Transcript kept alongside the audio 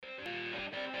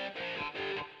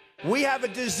We have a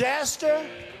disaster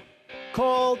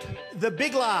called the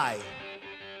big lie,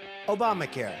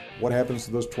 Obamacare. What happens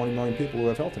to those 20 million people who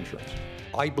have health insurance?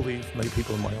 I believe, many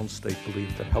people in my own state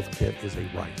believe, that healthcare is a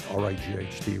right,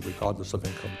 R-I-G-H-T, regardless of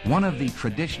income. One of the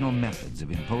traditional methods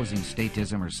of imposing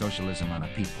statism or socialism on a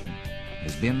people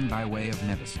has been by way of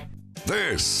medicine.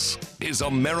 This is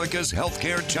America's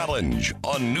Healthcare Challenge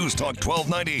on News Talk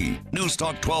 1290,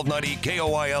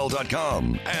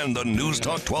 newstalk1290KOIL.com, and the News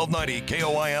Talk 1290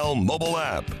 KOIL mobile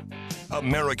app.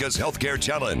 America's Healthcare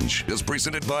Challenge is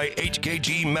presented by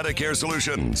HKG Medicare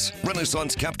Solutions,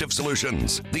 Renaissance Captive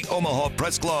Solutions, the Omaha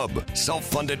Press Club,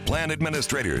 Self-Funded Plan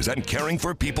Administrators, and Caring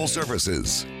for People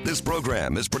Services. This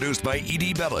program is produced by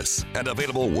E.D. Bellis and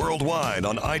available worldwide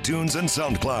on iTunes and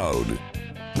SoundCloud.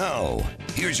 Now,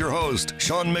 here's your host,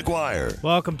 Sean McGuire.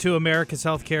 Welcome to America's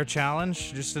Healthcare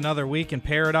Challenge. Just another week in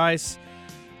paradise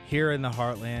here in the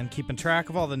heartland, keeping track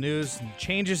of all the news and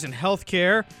changes in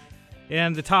healthcare.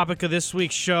 And the topic of this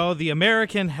week's show, the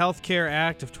American Health Care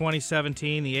Act of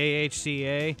 2017, the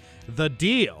AHCA, the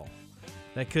deal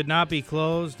that could not be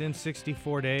closed in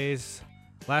 64 days.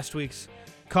 Last week's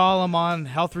column on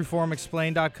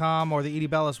healthreformexplained.com or the Edie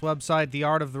Bellis website, The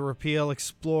Art of the Repeal,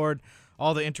 explored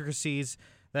all the intricacies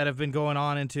that have been going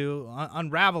on into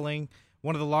unraveling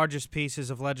one of the largest pieces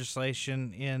of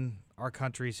legislation in our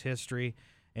country's history.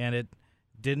 And it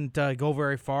didn't go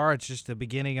very far. It's just the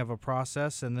beginning of a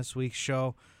process. And this week's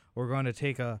show, we're going to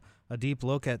take a deep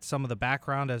look at some of the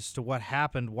background as to what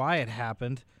happened, why it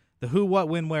happened, the who, what,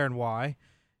 when, where, and why.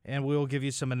 And we'll give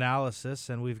you some analysis.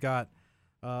 And we've got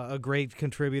a great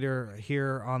contributor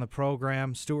here on the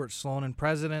program, Stuart Slonin,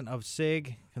 president of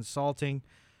SIG Consulting,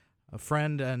 a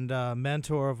friend and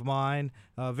mentor of mine,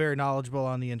 very knowledgeable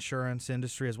on the insurance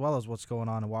industry as well as what's going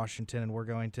on in Washington. And we're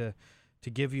going to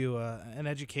give you an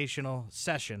educational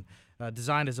session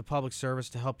designed as a public service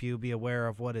to help you be aware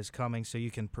of what is coming so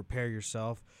you can prepare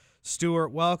yourself.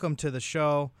 Stuart, welcome to the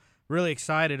show. Really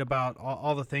excited about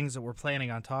all the things that we're planning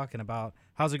on talking about.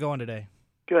 How's it going today?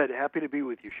 Good. Happy to be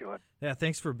with you, Sean. Yeah,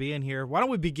 thanks for being here. Why don't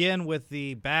we begin with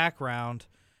the background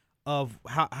of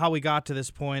how we got to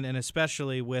this point, and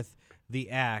especially with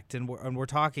the act. And we're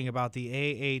talking about the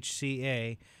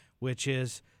AHCA, which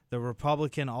is the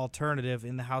Republican alternative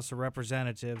in the House of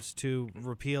Representatives to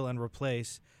repeal and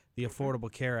replace the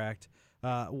Affordable Care Act.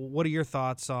 What are your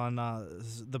thoughts on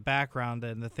the background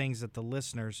and the things that the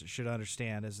listeners should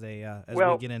understand as we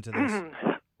get into this?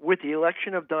 With the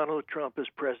election of Donald Trump as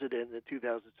president in the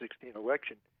 2016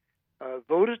 election,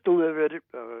 voters delivered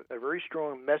a very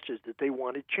strong message that they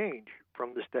wanted change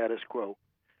from the status quo.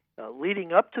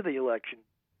 Leading up to the election,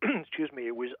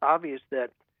 it was obvious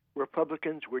that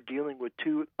Republicans were dealing with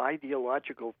two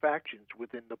ideological factions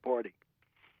within the party.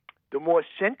 The more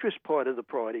centrist part of the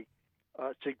party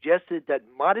suggested that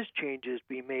modest changes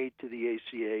be made to the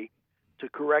ACA to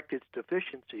correct its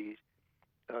deficiencies,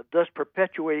 thus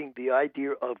perpetuating the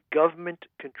idea of government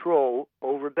control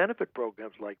over benefit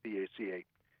programs like the ACA,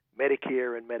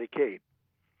 Medicare and Medicaid.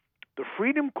 The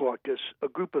Freedom Caucus, a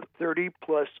group of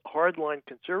 30-plus hardline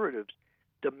conservatives,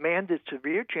 demanded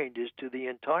severe changes to the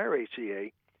entire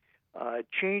ACA,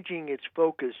 changing its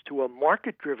focus to a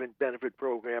market-driven benefit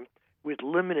program with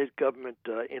limited government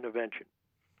intervention.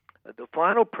 The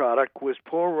final product was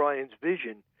Paul Ryan's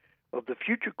vision of the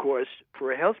future course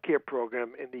for a health care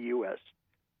program in the U.S.,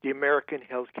 the American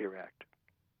Health Care Act.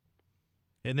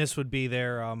 And this would be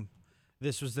their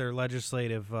this was their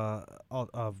legislative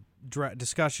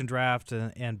discussion draft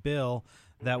and bill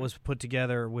that was put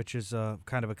together, which is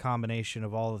kind of a combination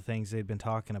of all the things they've been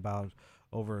talking about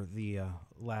over the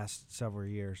last several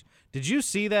years. Did you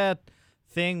see that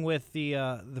thing with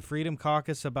the Freedom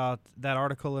Caucus about that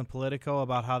article in Politico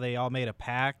about how they all made a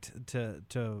pact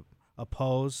to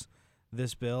oppose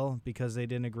this bill because they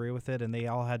didn't agree with it, and they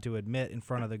all had to admit in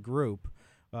front of the group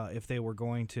if they were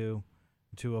going to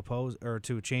oppose or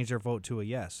to change their vote to a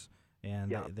yes,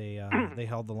 and they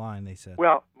held the line. They said.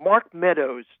 Well, Mark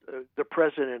Meadows, the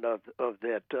president of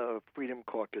that Freedom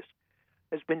Caucus,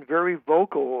 has been very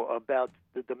vocal about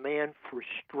the demand for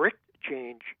strict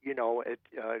change,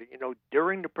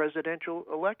 during the presidential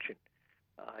election,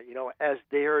 as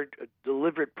their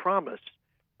delivered promise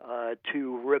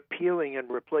to repealing and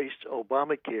replace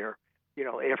Obamacare,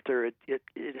 after it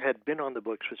had been on the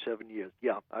books for 7 years.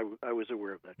 Yeah, I was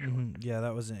aware of that. Mm-hmm. Yeah,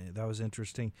 that was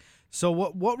interesting. So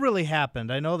what really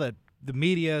happened? I know that the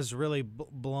media has really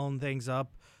blown things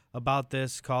up about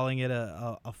this, calling it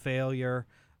a failure.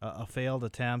 A failed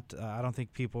attempt. I don't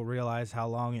think people realize how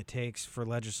long it takes for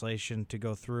legislation to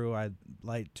go through. I'd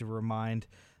like to remind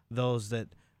those that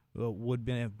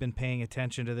have been paying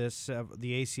attention to this,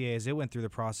 the ACA, as it went through the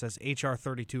process. H.R.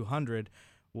 3200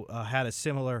 had a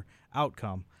similar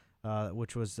outcome,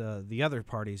 which was the other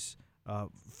party's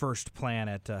first plan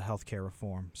at healthcare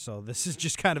reform. So this is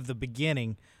just kind of the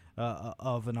beginning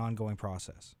of an ongoing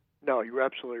process. No, you're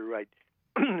absolutely right.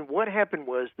 What happened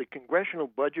was the Congressional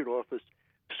Budget Office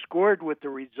scored what the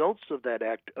results of that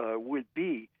act would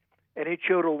be, and it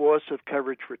showed a loss of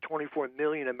coverage for 24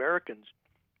 million Americans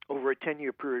over a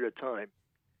 10-year period of time.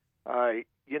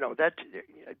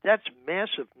 That's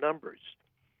massive numbers,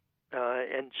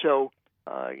 and so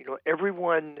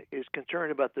everyone is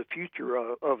concerned about the future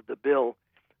of the bill.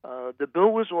 The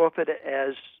bill was offered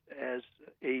as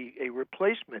a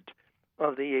replacement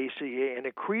of the ACA and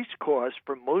increased costs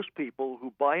for most people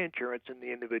who buy insurance in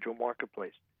the individual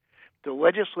marketplace. The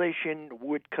legislation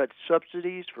would cut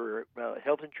subsidies for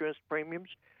health insurance premiums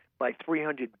by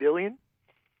 $300 billion.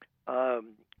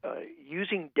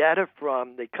 Using data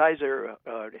from the Kaiser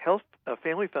Health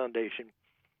Family Foundation,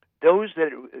 those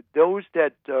that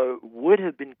would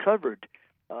have been covered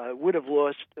would have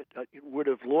lost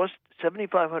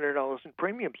 $7,500 in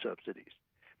premium subsidies.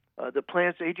 The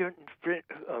plan's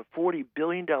 $840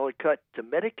 billion cut to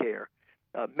Medicaid,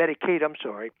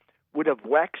 would have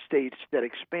whacked states that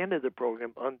expanded the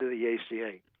program under the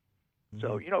ACA.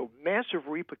 So, massive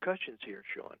repercussions here,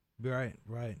 Sean. Right.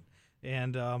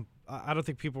 And I don't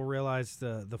think people realize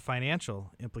the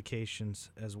financial implications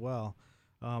as well.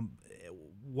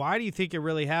 Why do you think it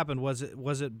really happened? Was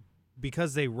it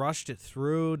because they rushed it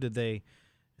through?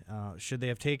 Should they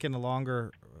have taken a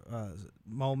longer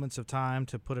moments of time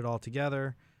to put it all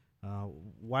together?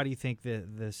 Why do you think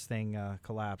that this thing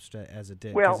collapsed as it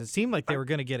did? Because it seemed like they were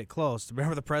going to get it close.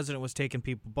 Remember, the president was taking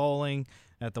people bowling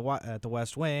at the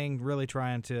West Wing, really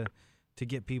trying to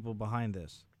get people behind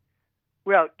this.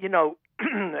 Well,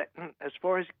 as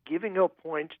far as giving up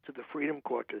points to the Freedom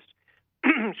Caucus,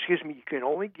 excuse me, you can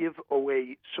only give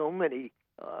away so many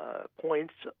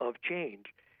points of change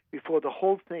before the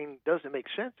whole thing doesn't make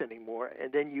sense anymore.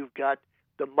 And then you've got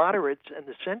the moderates and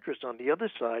the centrists on the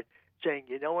other side saying,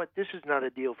 you know what, this is not a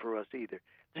deal for us either.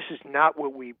 This is not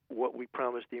what we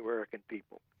promised the American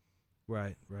people.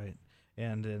 Right.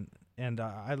 And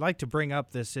I'd like to bring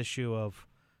up this issue of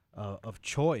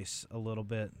choice a little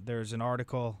bit. There's an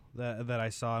article that I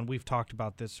saw, and we've talked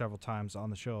about this several times on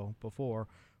the show before,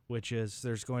 which is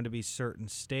there's going to be certain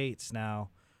states now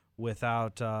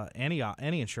without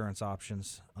any insurance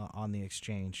options on the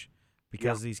exchange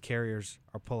because these carriers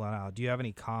are pulling out. Do you have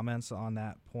any comments on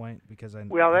that point? Because I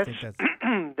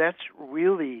think that's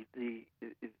really the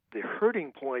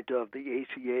hurting point of the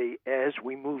ACA as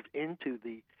we move into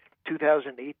the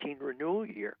 2018 renewal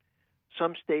year.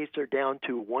 Some states are down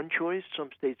to one choice.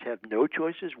 Some states have no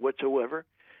choices whatsoever.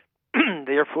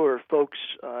 Therefore, folks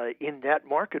in that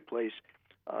marketplace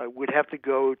would have to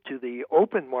go to the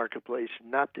open marketplace,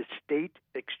 not the state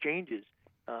exchanges.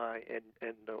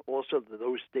 And also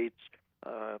those states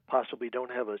possibly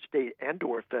don't have a state and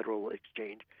or federal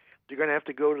exchange. They're going to have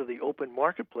to go to the open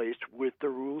marketplace with the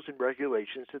rules and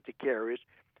regulations that the carriers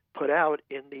put out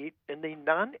in the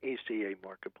non-ACA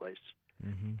marketplace.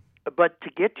 Mm-hmm. But to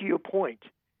get to your point,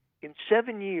 in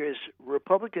 7 years,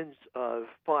 Republicans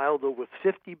filed over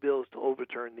 50 bills to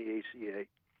overturn the ACA.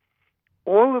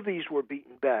 All of these were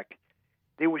beaten back.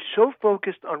 They were so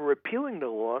focused on repealing the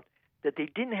law that they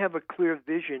didn't have a clear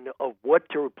vision of what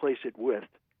to replace it with.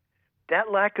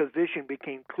 That lack of vision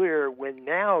became clear when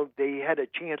now they had a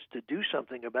chance to do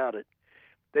something about it.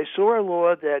 They saw a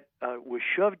law that was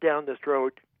shoved down the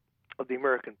throat of the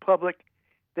American public.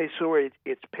 They saw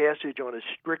its passage on a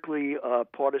strictly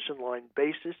partisan line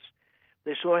basis.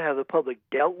 They saw how the public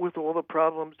dealt with all the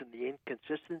problems and the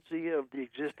inconsistency of the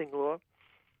existing law.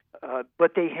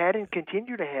 But they had and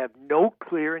continue to have no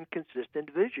clear and consistent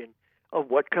vision of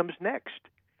what comes next.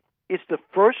 It's the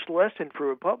first lesson for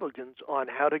Republicans on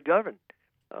how to govern,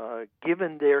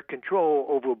 given their control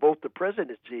over both the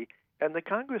presidency and the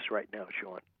Congress right now,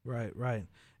 Sean. Right.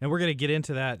 And we're going to get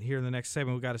into that here in the next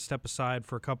segment. We've got to step aside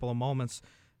for a couple of moments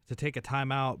to take a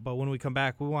time out. But when we come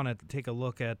back, we want to take a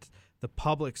look at the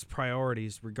public's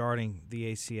priorities regarding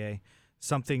the ACA,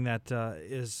 something that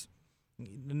is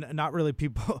not really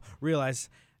people realize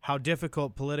how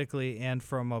difficult politically and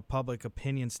from a public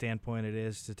opinion standpoint it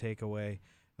is to take away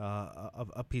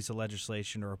a piece of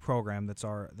legislation or a program that's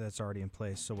already in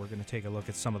place. So we're going to take a look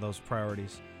at some of those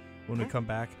priorities when we come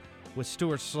back. With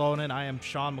Stuart Slonin, I am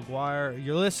Sean McGuire.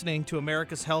 You're listening to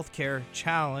America's Healthcare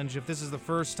Challenge. If this is the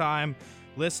first time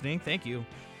listening, thank you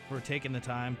for taking the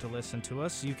time to listen to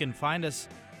us. You can find us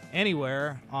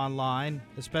anywhere online,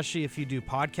 especially if you do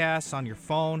podcasts on your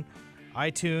phone.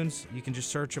 iTunes. You can just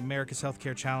search America's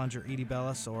Healthcare Challenge or Edie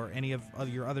Bellis or any of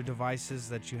your other devices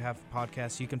that you have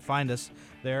podcasts. You can find us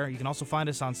there. You can also find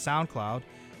us on SoundCloud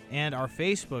and our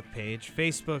Facebook page,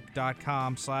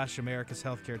 facebook.com/America's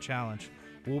Healthcare Challenge.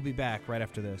 We'll be back right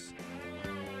after this.